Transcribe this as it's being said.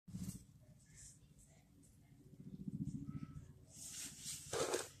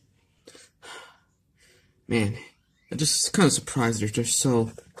Man, I'm just kind of surprised there's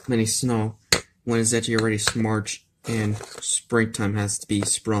so many snow when it's actually already March and springtime has to be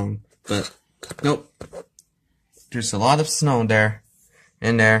sprung. But nope, there's a lot of snow there,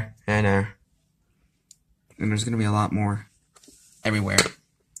 and there, and there, and there's gonna be a lot more everywhere.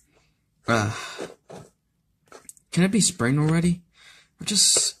 Can it be spring already? I'm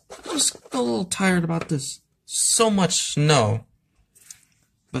just a little tired about this. So much snow.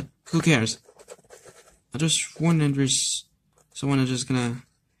 But who cares? I just wondering if there's someone who's just gonna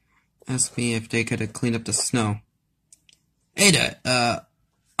ask me if they could clean up the snow. Hey there,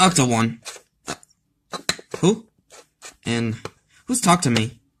 Octo One. Who? And who's talked to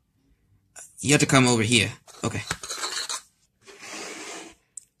me? You have to come over here. Okay.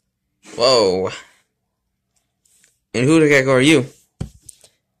 Whoa. And who the heck are you?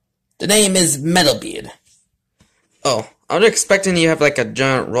 The name is Metalbeard. Oh, I was expecting you have like a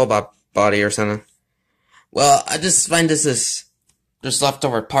giant robot body or something. Well, I just find this is just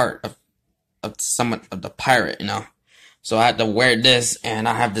leftover part of the pirate, you know. So I had to wear this, and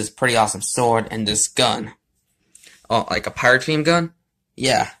I have this pretty awesome sword and this gun. Oh, like a pirate themed gun?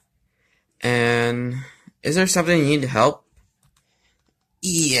 Yeah. And is there something you need help?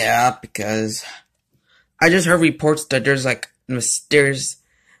 Yeah, because I just heard reports that there's like mysterious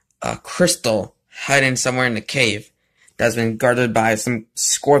crystal hiding somewhere in the cave that's been guarded by some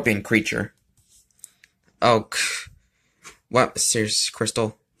scorpion creature. Oh, what mysterious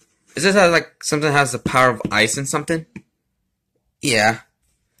crystal? Is this like something that has the power of ice and something? Yeah.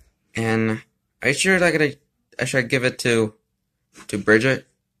 And are you sure that I should give it to Bridget?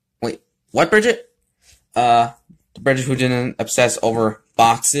 Wait, what Bridget? The Bridget who didn't obsess over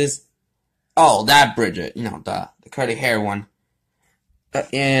boxes? Oh, that Bridget, you know, the curly hair one.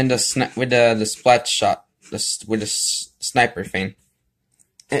 And with the splat shot, with the sniper thing.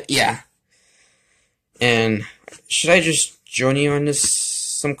 Yeah. And should I just join you on this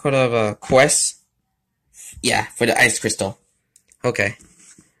some kind of a quest? Yeah, for the ice crystal. Okay.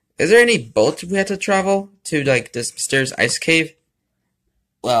 Is there any boat we have to travel to like this mysterious ice cave?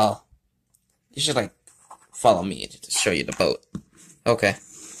 Well, you should like follow me to show you the boat. Okay.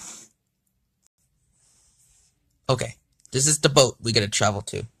 Okay. This is the boat we gotta travel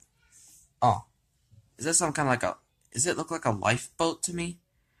to. Oh. Is that some kind of like a... Does it look like a lifeboat to me?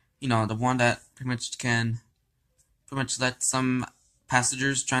 You know, the one that pretty much let some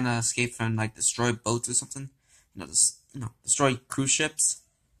passengers trying to escape from like destroyed boats or something. You know, destroy cruise ships.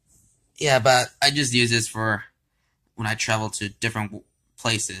 Yeah, but I just use this for when I travel to different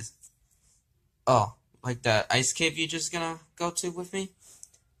places. Oh, like that ice cave you just gonna go to with me?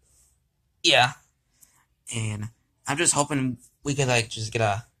 Yeah. And I'm just hoping we could like just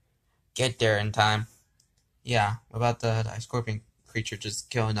get there in time. Yeah, what about the ice scorpion creature just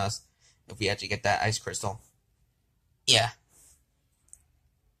killing us if we actually get that ice crystal? Yeah.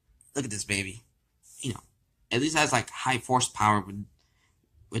 Look at this baby. You know, at least it has like high force power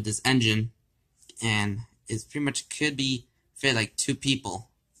with this engine, and it pretty much could be fit like 2 people.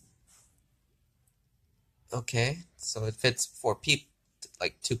 Okay, so it fits 4 people,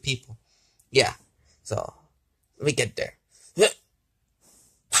 like 2 people. Yeah. So let me get there.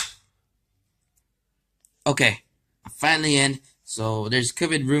 Okay, I'm finally in, so there's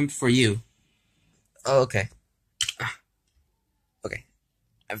could be room for you. Oh, okay. Okay.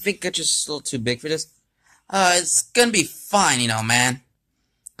 I think it's just a little too big for this. It's gonna be fine, you know, man.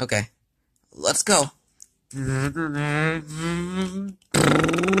 Okay. Let's go.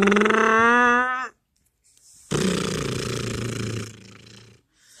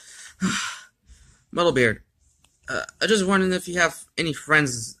 Metalbeard, I just wondering if you have any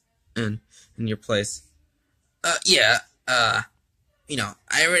friends in your place. Yeah, you know,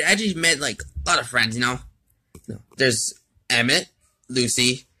 I just met, like, a lot of friends, you know? There's Emmett,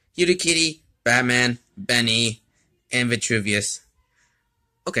 Lucy, Cutie Kitty, Batman, Benny, and Vitruvius.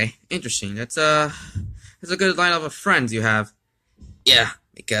 Okay, interesting. That's a good lineup of friends you have. Yeah,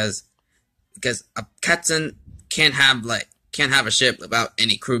 because a captain can't have a ship without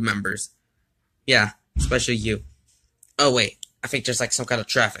any crew members. Yeah, especially you. Oh, wait, I think there's, like, some kind of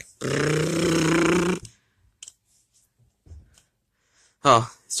traffic.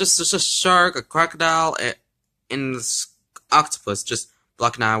 Oh, it's just a shark, a crocodile, and this octopus just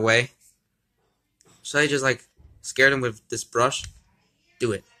blocking our way. Should I just, like, scare them with this brush?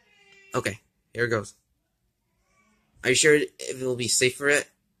 Do it. Okay, here it goes. Are you sure it will be safe for it?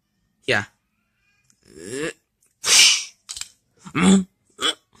 Yeah.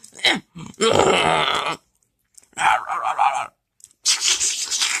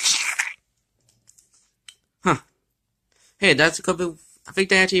 Huh. Hey, that's a couple... I think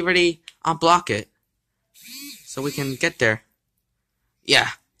they actually already unblock it. so we can get there. Yeah,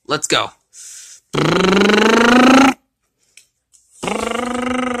 let's go.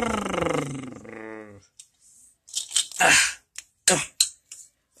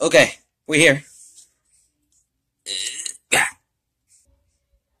 Okay, we're here.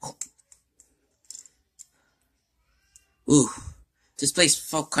 Ooh, this place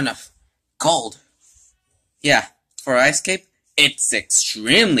felt kind of cold. Yeah, for ice cape, it's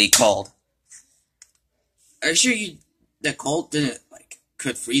extremely cold. Are you sure the cold didn't,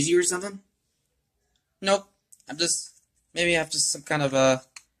 could freeze you or something? Nope. Maybe I have just some kind of,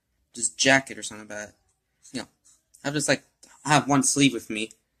 just jacket or something, but, I have one sleeve with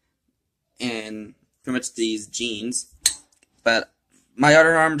me, and pretty much these jeans, but my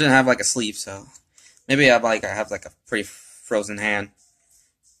other arm didn't have, a sleeve, so maybe I have, a pretty frozen hand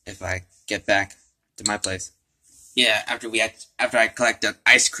if I get back to my place. Yeah, after I collect the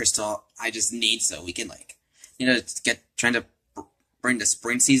ice crystal, I just need so we can, trying to bring the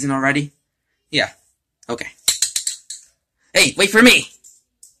spring season already. Yeah, okay. Hey, wait for me!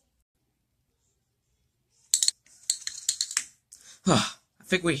 I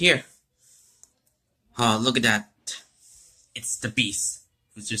think we're here. Oh, look at that. It's the beast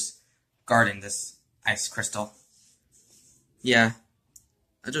who's just guarding this ice crystal. Yeah,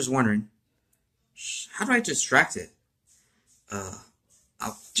 I was just wondering, how do I distract it?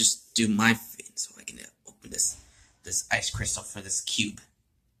 I'll just do my thing so I can open this ice crystal for this cube.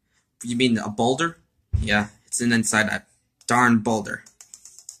 You mean a boulder? Yeah, it's inside that darn boulder.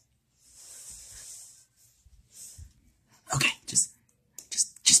 Okay, just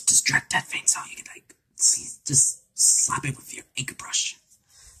distract that thing so you can just slap it with your ink brush.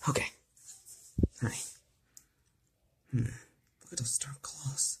 Okay. Alright. Look at those dark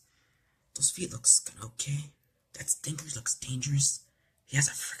claws. Those feet looks kinda okay. That stinker looks dangerous. He has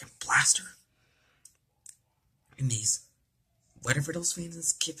a freaking blaster. And these whatever those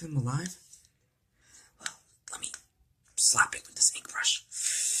things keep him alive. Well, let me slap it with this ink brush.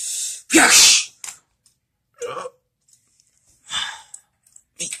 Yes!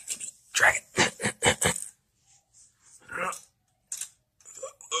 Maybe drag it.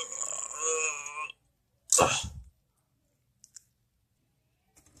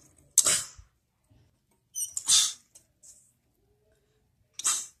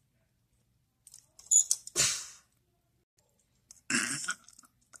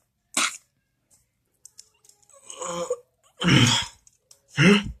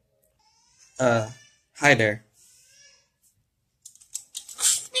 Hi there.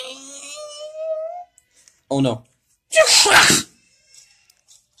 Oh no.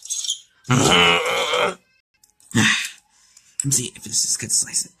 Let me see if this is good to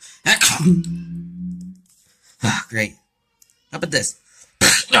slice it. Great. How about this?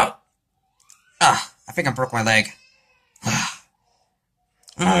 No. I think I broke my leg.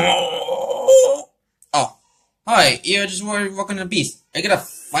 Oh. Hi, you just were walking a beast. Are you gonna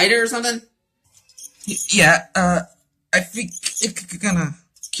fight it or something? Yeah, I think it gonna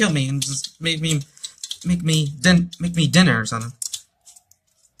kill me and just make me dinner or something.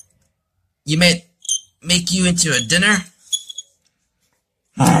 You make you into a dinner?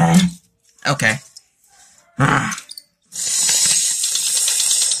 Okay.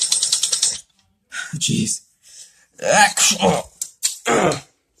 Jeez.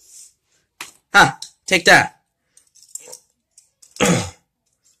 Huh, take that.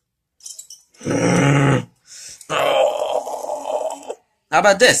 How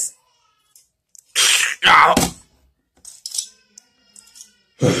about this?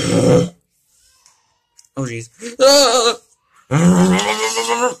 Oh jeez.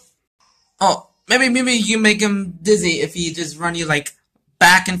 Oh, maybe you make him dizzy if he just run you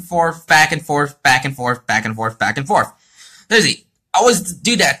back and forth, back and forth, back and forth, back and forth, back and forth. Dizzy, always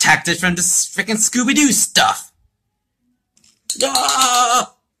do that tactic from this freaking Scooby-Doo stuff.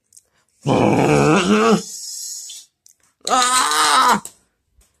 Ah! Ah!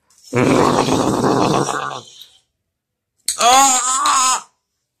 Ah!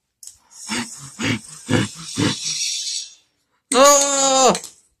 Oh!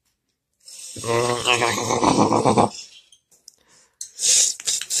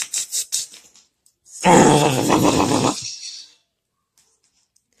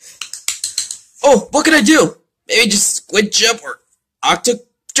 Oh, what can I do? Maybe just squid jump or octo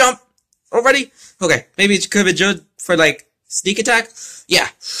jump already? Okay, maybe it could be good for sneak attack? Yeah.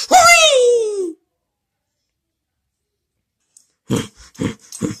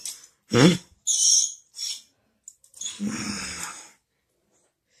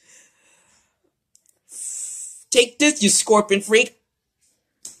 Take this, you scorpion freak.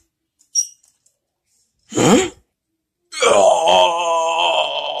 Huh?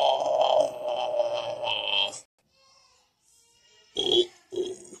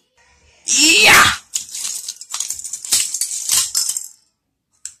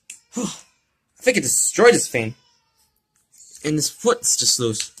 think it destroyed his vein. And his foot's just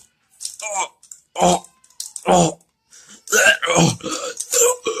loose. Oh.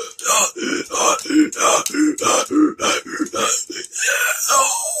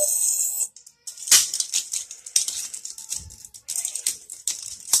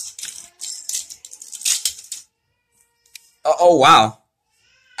 Oh wow.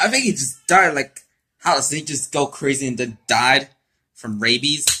 I think he just died like how did he just go crazy and then died from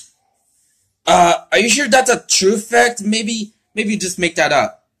rabies? Are you sure that's a true fact? Maybe you just make that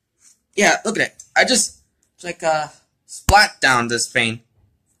up. Yeah, look at it. I just like splat down this vein.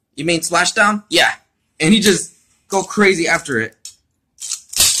 You mean splash down? Yeah. And he just go crazy after it.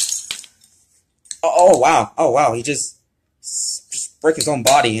 Oh wow. Oh wow. He just break his own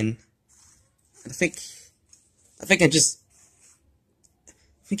body and I think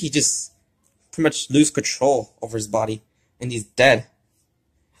he just pretty much lose control over his body and he's dead.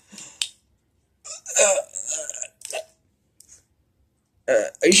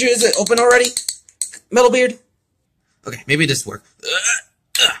 Are you sure is it open already? Metalbeard? Okay, maybe this worked.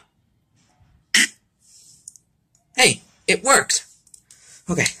 Hey, it worked!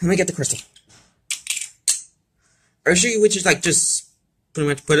 Okay, let me get the crystal. Are you sure you would just pretty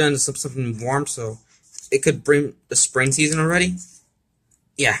much put it into something warm so it could bring the spring season already?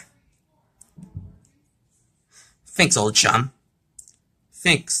 Yeah. Thanks, old chum.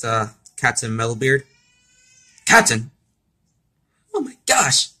 Thanks, Captain Metalbeard. Captain? Oh my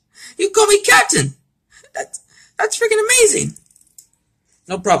gosh! You call me Captain! That's freaking amazing!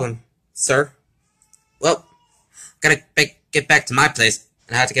 No problem, sir. Well, gotta get back to my place,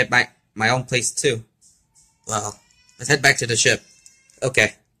 and I have to get my own place too. Well, let's head back to the ship.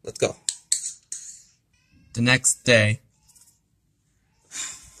 Okay, let's go. The next day.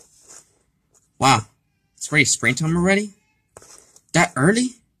 Wow, it's already springtime already? That early?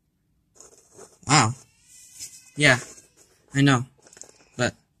 Wow. Yeah, I know.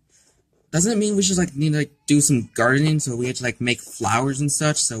 But doesn't it mean we should need to do some gardening so we have to make flowers and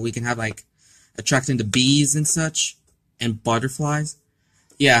such so we can have attracting the bees and such and butterflies?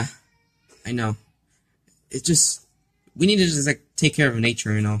 Yeah, I know. It just we need to just take care of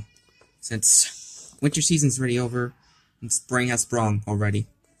nature, you know, since winter season's already over and spring has sprung already.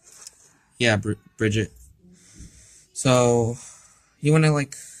 Yeah, Bridget. So you want to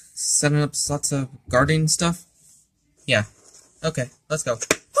set up lots of gardening stuff? Yeah. Okay, let's go.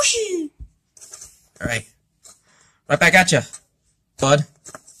 Whooshie! Alright. Right back at ya, bud.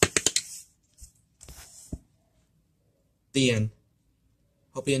 The end.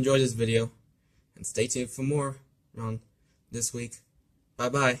 Hope you enjoyed this video. And stay tuned for more on this week.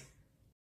 Bye-bye.